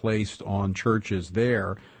governor had placed on churches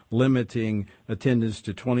there, limiting attendance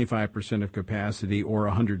to 25% of capacity or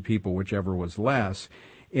 100 people, whichever was less.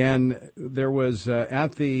 And there was,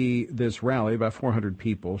 at this rally, about 400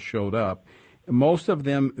 people showed up, most of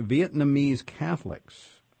them Vietnamese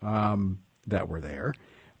Catholics that were there.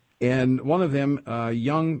 And one of them,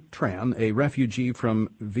 Young Tran, a refugee from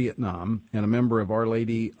Vietnam and a member of Our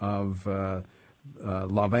Lady of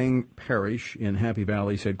La Vang Parish in Happy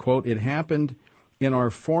Valley, said, quote, "It happened in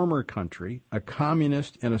our former country, a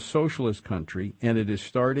communist and a socialist country, and it is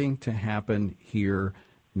starting to happen here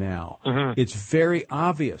now. Mm-hmm. It's very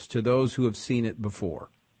obvious to those who have seen it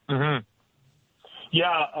before. Mm-hmm.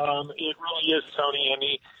 Yeah, it really is, Tony. And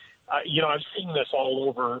I've seen this all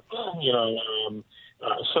over,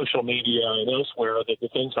 social media and elsewhere, that the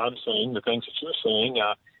things I'm seeing, the things that you're seeing,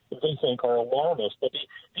 they think are alarmist. But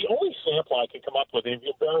the only sample I can come up with, if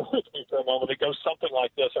you bear with me for a moment, it goes something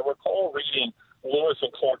like this. I recall reading Lewis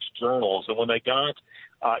and Clark's journals, and when they got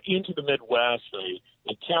into the Midwest, they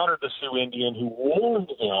encountered the Sioux Indian who warned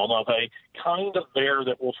them of a kind of bear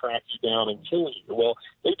that will track you down and kill you. Well,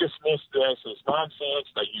 they dismissed this as nonsense.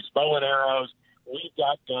 They used bow and arrows. We've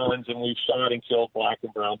got guns, and we've shot and killed black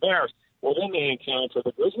and brown bears. Well, then they encountered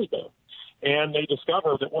the grizzly bear, and they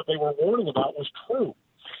discovered that what they were warning about was true.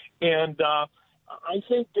 And I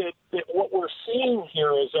think that what we're seeing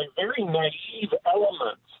here is a very naive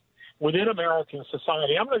element within American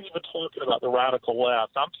society. I'm not even talking about the radical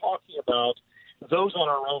left. I'm talking about those on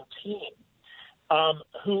our own team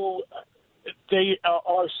who they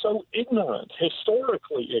are so ignorant,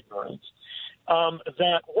 historically ignorant,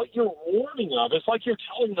 that what you're warning of, it's like you're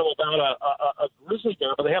telling them about a grizzly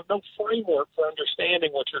bear, but they have no framework for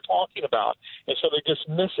understanding what you're talking about. And so they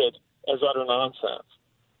dismiss it as utter nonsense.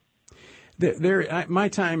 My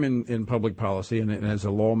time in public policy and as a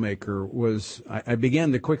lawmaker was I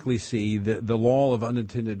began to quickly see the law of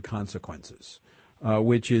unintended consequences,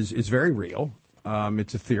 which is very real.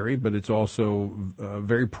 It's a theory, but it's also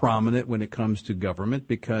very prominent when it comes to government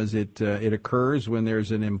because it occurs when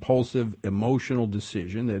there's an impulsive, emotional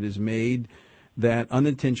decision that is made that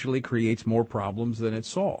unintentionally creates more problems than it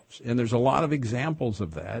solves. And there's a lot of examples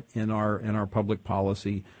of that in our public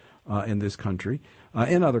policy in this country,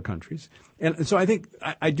 in other countries. And so I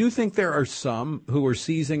do think there are some who are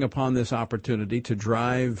seizing upon this opportunity to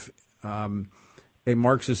drive a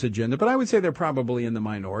Marxist agenda, but I would say they're probably in the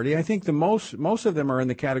minority. I think the most of them are in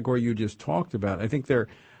the category you just talked about. I think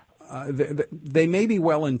they may be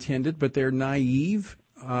well-intended, but they're naive.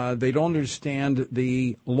 They don't understand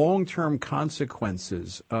the long-term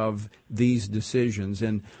consequences of these decisions,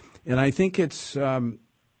 and I think it's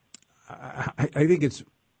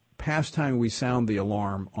past time we sound the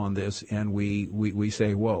alarm on this, and we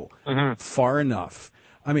say, "Whoa, far enough."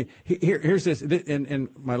 I mean, here's this, and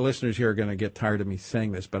my listeners here are going to get tired of me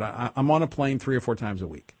saying this, but I'm on a plane 3 or 4 times a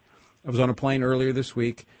week. I was on a plane earlier this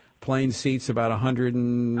week. Plane seats about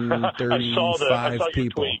 135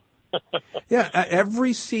 people. Yeah,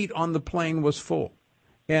 every seat on the plane was full,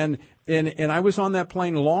 and I was on that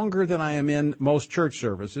plane longer than I am in most church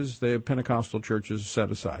services. The Pentecostal churches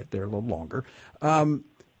set aside; they're a little longer, and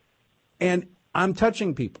I'm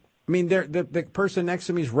touching people. I mean, the person next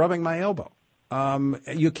to me is rubbing my elbow.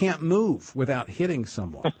 You can't move without hitting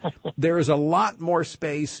someone. There is a lot more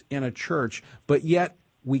space in a church, but yet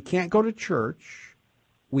we can't go to church.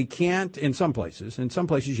 We can't, in some places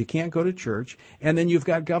you can't go to church. And then you've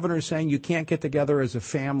got governors saying you can't get together as a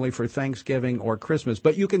family for Thanksgiving or Christmas,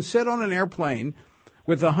 but you can sit on an airplane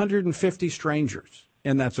with 150 strangers,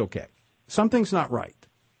 and that's okay. Something's not right.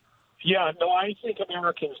 Yeah, no, I think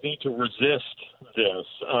Americans need to resist this.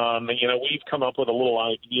 We've come up with a little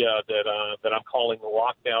idea that I'm calling the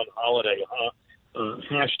lockdown holiday,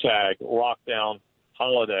 hashtag lockdown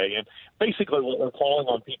holiday. And basically what we're calling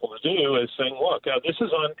on people to do is saying, look, this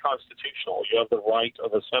is unconstitutional. You have the right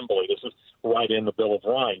of assembly. This is right in the Bill of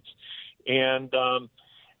Rights. And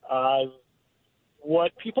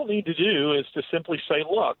what people need to do is to simply say,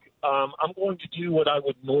 look, I'm going to do what I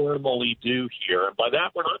would normally do here. And by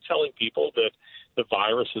that, we're not telling people that the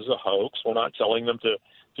virus is a hoax. We're not telling them to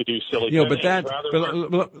do silly things.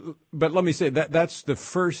 But let me say that's the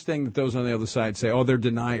first thing that those on the other side say. Oh, they're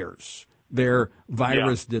deniers. They're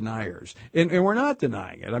virus deniers. And we're not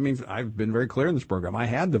denying it. I mean, I've been very clear in this program. I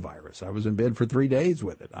had the virus. I was in bed for 3 days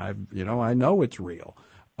with it. I know it's real.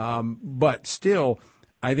 But still,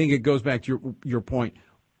 I think it goes back to your point.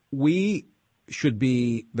 We should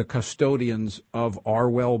be the custodians of our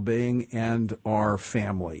well-being and our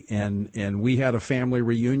family. And we had a family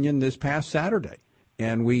reunion this past Saturday.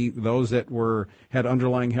 And those that had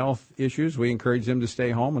underlying health issues, we encouraged them to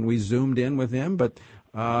stay home, and we Zoomed in with them. But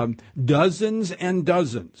dozens and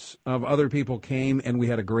dozens of other people came, and we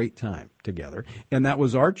had a great time together. And that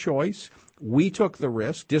was our choice. We took the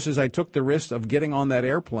risk, just as I took the risk of getting on that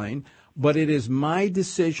airplane. But it is my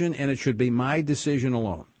decision, and it should be my decision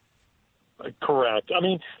alone. Correct. I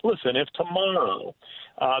mean, listen, if tomorrow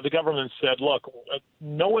the government said, look,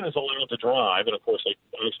 no one is allowed to drive, and of course they've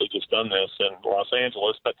actually just done this in Los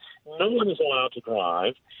Angeles, but no one is allowed to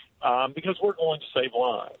drive because we're going to save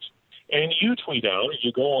lives. and you tweet out or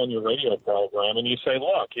you go on your radio program and you say,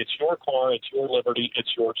 look, it's your car, it's your liberty,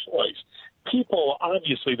 it's your choice. People,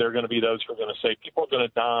 obviously, there are going to be those who are going to say people are going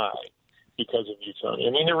to die because of you, Tony.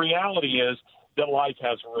 I mean, the reality is that life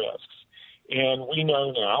has risks. And we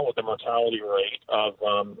know now what the mortality rate of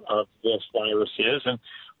this virus is, and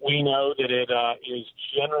we know that it is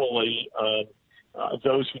generally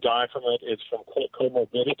those who die from it is from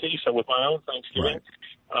comorbidity. So with my own Thanksgiving,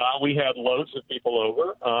 we had loads of people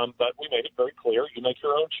over, but we made it very clear, you make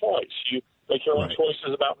your own choice. You make your own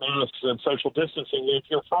choices about masks and social distancing. If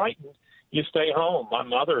you're frightened, you stay home. My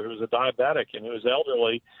mother, who was a diabetic and who was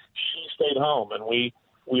elderly, she stayed home, and we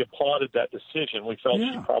applauded that decision. We felt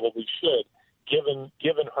she probably should, given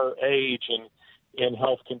her age and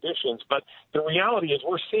health conditions. But the reality is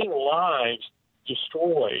we're seeing lives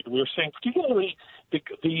destroyed. We're seeing particularly the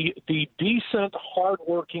decent,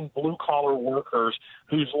 hardworking, blue-collar workers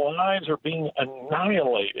whose lives are being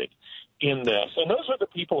annihilated in this. And those are the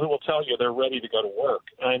people who will tell you they're ready to go to work,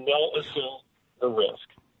 and they'll assume the risk.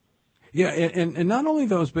 Yeah, and not only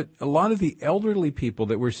those, but a lot of the elderly people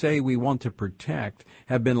that we want to protect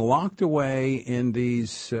have been locked away in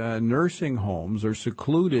these nursing homes or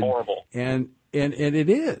secluded. Horrible. And it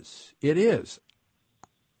is. Yeah,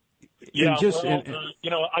 I just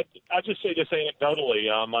say this anecdotally.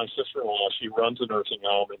 My sister-in-law, she runs a nursing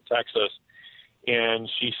home in Texas, and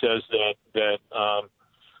she says that the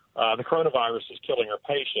coronavirus is killing her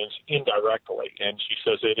patients indirectly, and she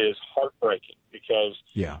says it is heartbreaking because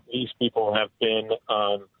these people have been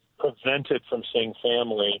prevented from seeing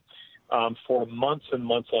family for months and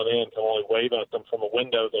months on end, can only wave at them from a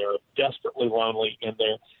window. They're desperately lonely, and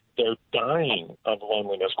they're dying of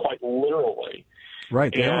loneliness, quite literally.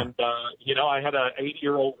 Right. And, I had an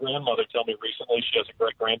 80-year-old grandmother tell me recently she has a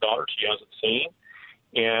great-granddaughter she hasn't seen.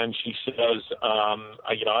 And she says, I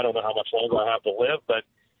don't know how much longer I have to live, but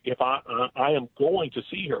if I am going to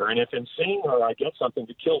see her, and if in seeing her I get something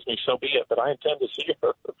that kills me, so be it. But I intend to see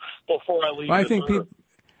her before I leave. I think people.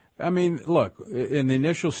 I mean, look, in the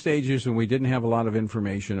initial stages when we didn't have a lot of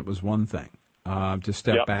information, it was one thing to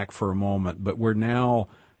step back for a moment. But we're now,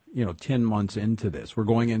 10 months into this. We're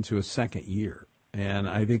going into a second year, and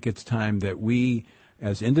I think it's time that we,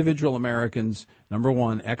 as individual Americans, number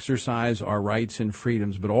one, exercise our rights and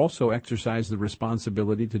freedoms, but also exercise the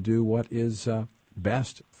responsibility to do what is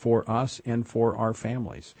best for us and for our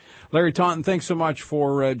families. Larry Taunton, thanks so much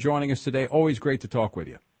for joining us today. Always great to talk with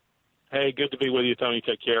you. Hey, good to be with you, Tony.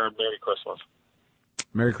 Take care, and Merry Christmas.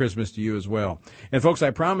 Merry Christmas to you as well. And, folks,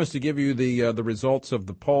 I promised to give you the results of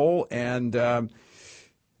the poll, and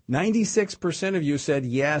 96% of you said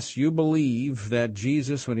yes, you believe that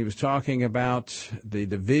Jesus, when he was talking about the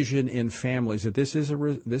division in families, that this is a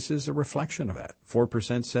reflection of that.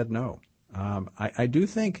 4% said no. I do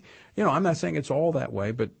think, I'm not saying it's all that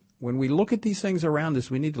way, but when we look at these things around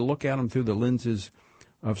us, we need to look at them through the lenses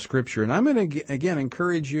of Scripture. And I'm going to, again,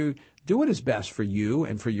 encourage you, do what is best for you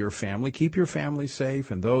and for your family. Keep your family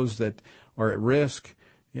safe, and those that are at risk,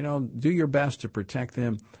 do your best to protect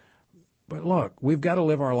them. But look, we've got to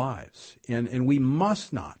live our lives, and we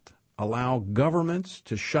must not allow governments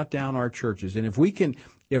to shut down our churches. And if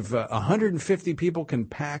 150 people can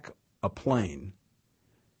pack a plane,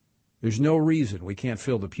 there's no reason we can't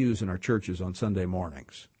fill the pews in our churches on Sunday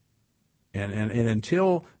mornings. And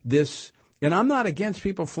until this, and I'm not against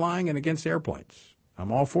people flying and against airplanes.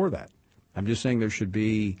 I'm all for that. I'm just saying there should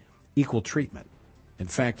be equal treatment. In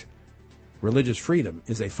fact, religious freedom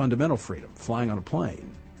is a fundamental freedom. Flying on a plane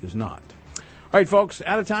is not. All right, folks,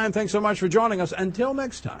 out of time. Thanks so much for joining us. Until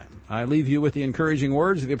next time, I leave you with the encouraging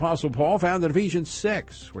words of the Apostle Paul found in Ephesians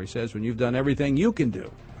 6, where he says, when you've done everything you can do,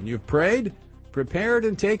 when you've prayed, prepared,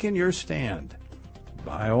 and taken your stand,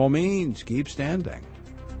 by all means, keep standing.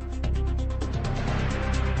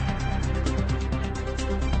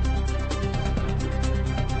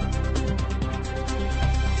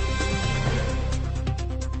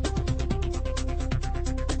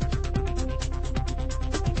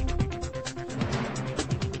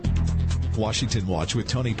 Washington Watch with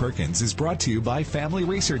Tony Perkins is brought to you by Family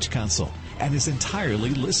Research Council and is entirely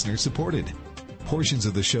listener-supported. Portions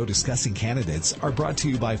of the show discussing candidates are brought to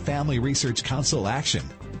you by Family Research Council Action.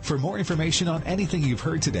 For more information on anything you've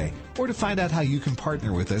heard today, or to find out how you can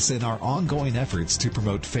partner with us in our ongoing efforts to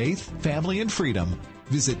promote faith, family, and freedom,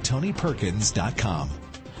 visit TonyPerkins.com.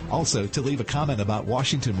 Also, to leave a comment about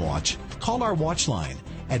Washington Watch, call our watch line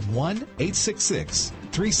at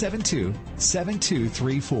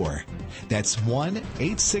 1-866-372-7234. That's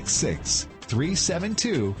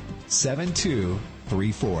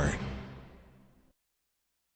 1-866-372-7234.